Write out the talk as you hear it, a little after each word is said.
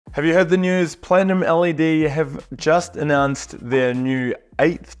Have you heard the news? Platinum LED have just announced their new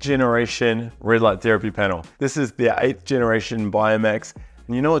 8th generation red light therapy panel. This is their 8th generation BioMax.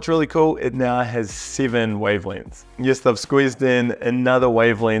 And you know what's really cool? It now has 7 wavelengths. Yes, they've squeezed in another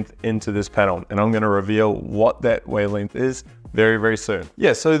wavelength into this panel, and I'm gonna reveal what that wavelength is very, very soon.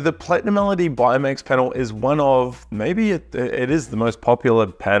 Yeah, so the Platinum LED BioMax panel is one of, maybe it is the most popular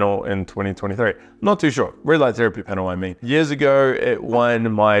panel in 2023. Not too sure. Red light therapy panel, I mean. Years ago, it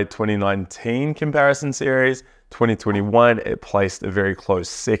won my 2019 comparison series. 2021, it placed a very close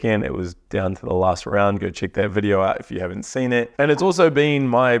second. It was down to the last round. Go check that video out if you haven't seen it. And it's also been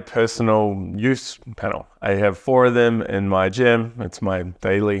my personal use panel. I have 4 of them in my gym. It's my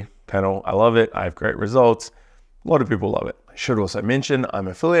daily panel. I love it. I have great results. A lot of people love it. I should also mention I'm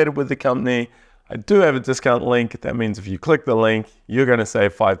affiliated with the company. I do have a discount link. That means if you click the link, you're gonna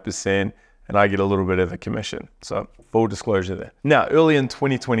save 5%. And I get a little bit of a commission. So full disclosure there. Now, early in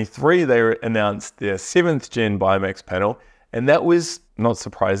 2023, they announced their 7th gen BioMax panel, and that was, not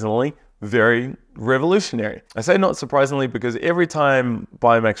surprisingly, very revolutionary. I say not surprisingly because every time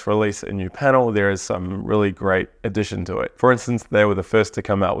BioMax release a new panel, there is some really great addition to it. For instance, they were the first to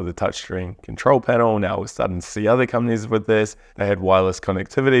come out with a touchscreen control panel. Now we're starting to see other companies with this. They had wireless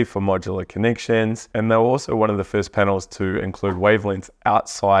connectivity for modular connections, and they were also one of the first panels to include wavelengths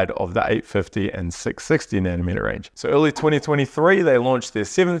outside of the 850 and 660 nanometer range. So early 2023, they launched their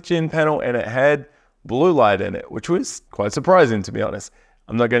 7th gen panel, and it had blue light in it, which was quite surprising, to be honest.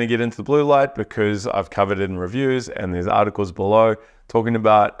 I'm not going to get into the blue light because I've covered it in reviews, and there's articles below talking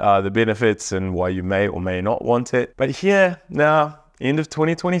about the benefits and why you may or may not want it. But here now, end of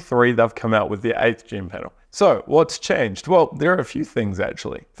 2023, they've come out with their 8th gen panel. So what's changed? Well, there are a few things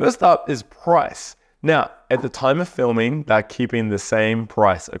actually. First up is price. Now, at the time of filming, they're keeping the same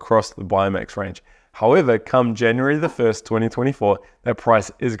price across the BioMax range. However, come January the 1st, 2024, that price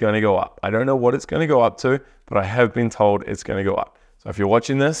is going to go up. I don't know what it's going to go up to, but I have been told it's going to go up. So if you're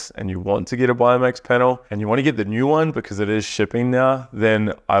watching this and you want to get a BioMax panel and you want to get the new one because it is shipping now,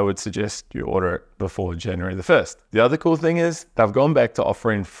 then I would suggest you order it before January the 1st. The other cool thing is they've gone back to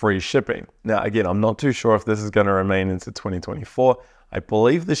offering free shipping. Now, again, I'm not too sure if this is going to remain into 2024. I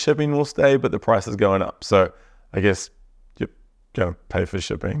believe the shipping will stay, but the price is going up. So I guess you're going to pay for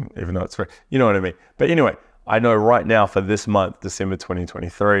shipping even though it's free. You know what I mean? But anyway, I know right now for this month, December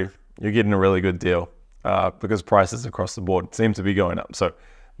 2023, you're getting a really good deal. Because prices across the board seem to be going up. So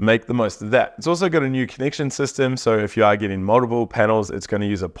make the most of that. It's also got a new connection system. So if you are getting multiple panels, it's going to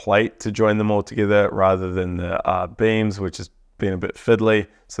use a plate to join them all together rather than the beams, which has been a bit fiddly.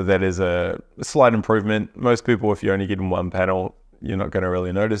 So that is a slight improvement. Most people, if you're only getting one panel, you're not going to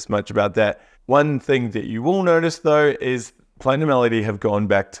really notice much about that. One thing that you will notice though is Platinum LED have gone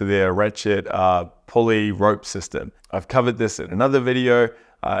back to their ratchet pulley rope system. I've covered this in another video.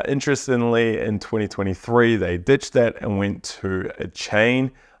 Interestingly, in 2023, they ditched that and went to a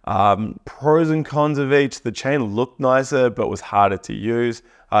chain. Pros and cons of each. The chain looked nicer, but was harder to use.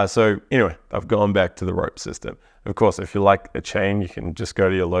 So anyway, I've gone back to the rope system. Of course, if you like a chain, you can just go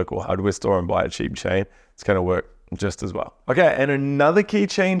to your local hardware store and buy a cheap chain. It's going to work just as well. Okay, and another key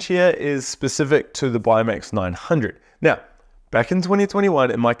change here is specific to the BioMax 900. Now, back in 2021,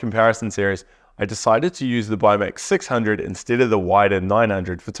 in my comparison series, I decided to use the BioMax 600 instead of the wider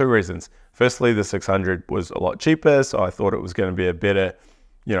 900 for 2 reasons. Firstly, the 600 was a lot cheaper, so I thought it was going to be a better,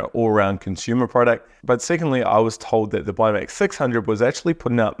 all-around consumer product. But secondly, I was told that the BioMax 600 was actually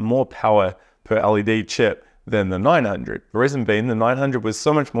putting out more power per LED chip than the 900. The reason being, the 900 was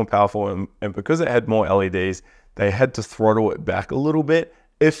so much more powerful, and because it had more LEDs, they had to throttle it back a little bit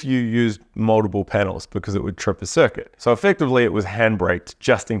if you used multiple panels because it would trip a circuit. So effectively it was handbraked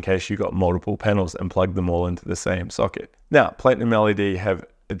just in case you got multiple panels and plugged them all into the same socket. Now, Platinum LED have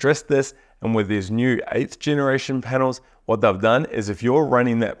addressed this, and with these new 8th generation panels, what they've done is if you're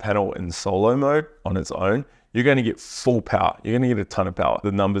running that panel in solo mode on its own, you're going to get full power. You're going to get a ton of power.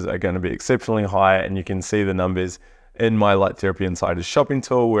 The numbers are going to be exceptionally high, and you can see the numbers in my Light Therapy Insiders shopping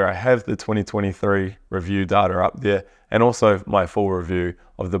tool where I have the 2023 review data up there, and also my full review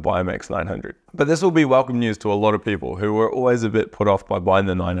of the BioMax 900. But this will be welcome news to a lot of people who were always a bit put off by buying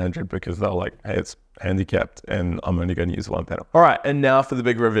the 900 because they're like, hey, it's handicapped and I'm only going to use one panel. All right, and now for the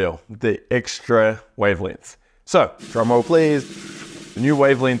big reveal, the extra wavelengths. So, drum roll please. The new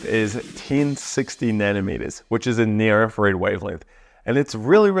wavelength is 1060 nanometers, which is a near infrared wavelength. And it's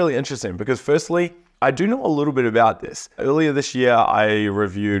really, really interesting because firstly, I do know a little bit about this. Earlier this year, I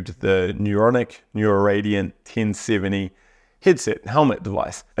reviewed the Neuroradiant 1070 headset helmet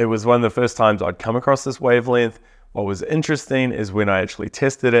device. It was one of the first times I'd come across this wavelength. What was interesting is when I actually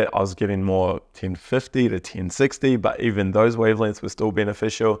tested it, I was getting more 1050 to 1060, but even those wavelengths were still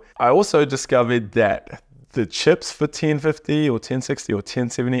beneficial. I also discovered that the chips for 1050 or 1060 or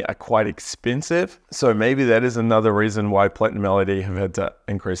 1070 are quite expensive. So maybe that is another reason why Platinum LED have had to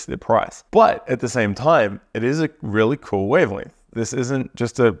increase their price. But at the same time, it is a really cool wavelength. This isn't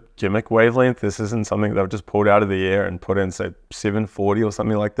just a gimmick wavelength. This isn't something that I've just pulled out of the air and put in, say, 740 or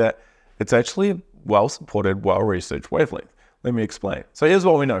something like that. It's actually well-supported, well-researched wavelength. Let me explain. So here's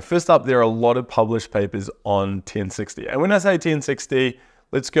what we know. First up, there are a lot of published papers on 1060. And when I say 1060,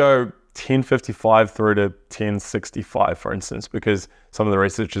 let's go 1055 through to 1065, for instance, because some of the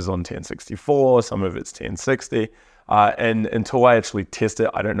research is on 1064, some of it's 1060. And until I actually test it,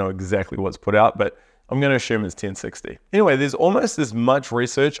 I don't know exactly what's put out, but I'm going to assume it's 1060. Anyway, there's almost as much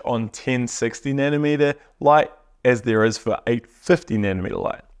research on 1060 nanometer light as there is for 850 nanometer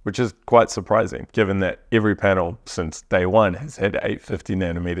light, which is quite surprising given that every panel since day one has had 850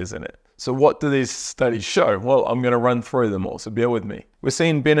 nanometers in it. So what do these studies show? Well, I'm going to run through them all, so bear with me. We're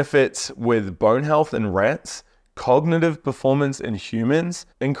seeing benefits with bone health in rats, cognitive performance in humans,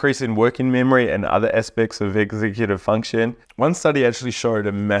 increase in working memory and other aspects of executive function. One study actually showed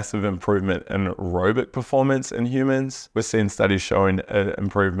a massive improvement in aerobic performance in humans. We're seeing studies showing an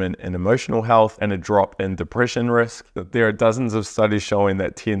improvement in emotional health and a drop in depression risk. There are dozens of studies showing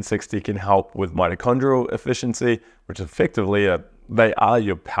that 1060 can help with mitochondrial efficiency, which effectively they are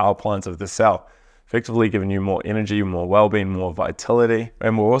your power plants of the cell, effectively giving you more energy, more well-being, more vitality.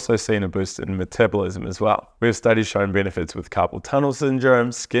 And we're also seeing a boost in metabolism as well. We have studies showing benefits with carpal tunnel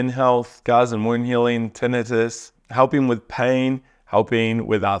syndrome, skin health, scars and wound healing, tinnitus, helping with pain, helping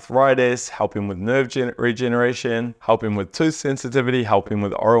with arthritis, helping with nerve regeneration, helping with tooth sensitivity, helping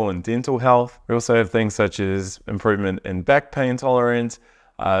with oral and dental health. We also have things such as improvement in back pain tolerance,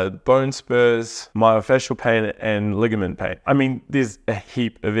 bone spurs, myofascial pain, and ligament pain. I mean, there's a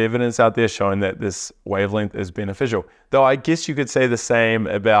heap of evidence out there showing that this wavelength is beneficial. Though I guess you could say the same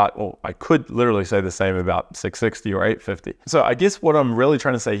about, or I could literally say the same about 660 or 850. So I guess what I'm really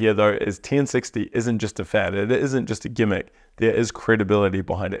trying to say here though is 1060 isn't just a fad. It isn't just a gimmick. There is credibility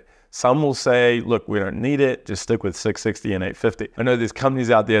behind it. Some will say, look, we don't need it, just stick with 660 and 850. I know there's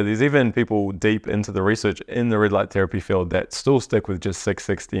companies out there, there's even people deep into the research in the red light therapy field that still stick with just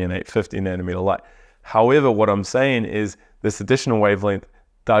 660 and 850 nanometer light. However, what I'm saying is this additional wavelength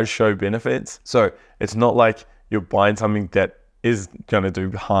does show benefits. So it's not like you're buying something that is going to do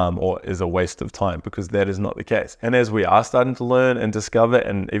harm or is a waste of time, because that is not the case. And as we are starting to learn and discover,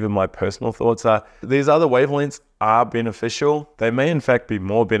 and even my personal thoughts are, these other wavelengths are beneficial. They may in fact be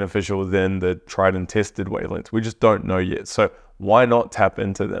more beneficial than the tried and tested wavelengths. We just don't know yet. So why not tap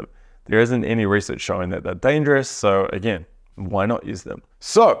into them? There isn't any research showing that they're dangerous. So again, why not use them?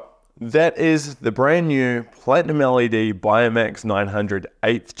 So that is the brand new Platinum LED BioMax 900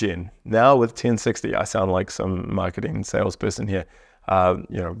 8th gen. Now with 1060, I sound like some marketing salesperson here. You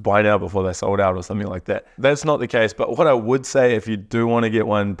know, buy now before they're sold out or something like that. That's not the case. But what I would say, if you do want to get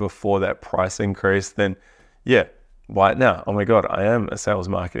one before that price increase, then yeah, buy it now. Oh my God, I am a sales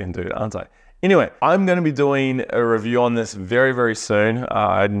marketing dude, aren't I? Anyway, I'm going to be doing a review on this very, very soon.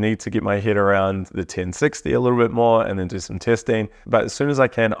 I need to get my head around the 1060 a little bit more and then do some testing. But as soon as I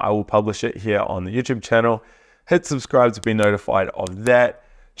can, I will publish it here on the YouTube channel. Hit subscribe to be notified of that.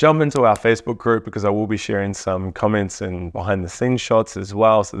 Jump into our Facebook group because I will be sharing some comments and behind the scenes shots as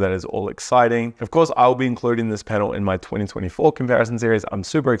well. So that is all exciting. Of course, I'll be including this panel in my 2024 comparison series. I'm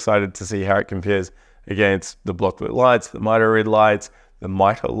super excited to see how it compares against the blocklit lights, the mito red lights, the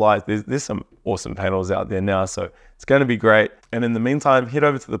mito light. There's some awesome panels out there now, so it's going to be great. And in the meantime, head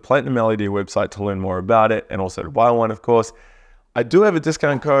over to the Platinum LED website to learn more about it and also to buy one, of course. I do have a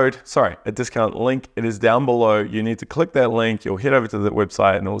discount link. It is down below. You need to click that link. You'll head over to the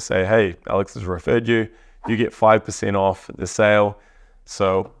website and it'll say, hey, Alex has referred you. You get 5% off the sale.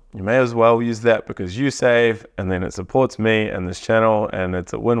 So you may as well use that because you save, and then it supports me and this channel, and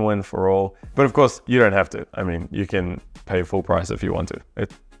it's a win-win for all. But of course, you don't have to. I mean, you can pay full price if you want to.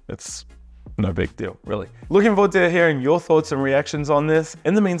 It's no big deal, really. Looking forward to hearing your thoughts and reactions on this.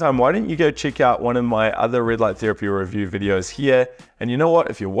 In the meantime, why don't you go check out one of my other red light therapy review videos here. And you know what?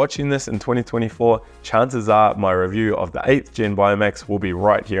 If you're watching this in 2024, chances are my review of the 8th gen BioMax will be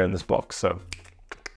right here in this box. So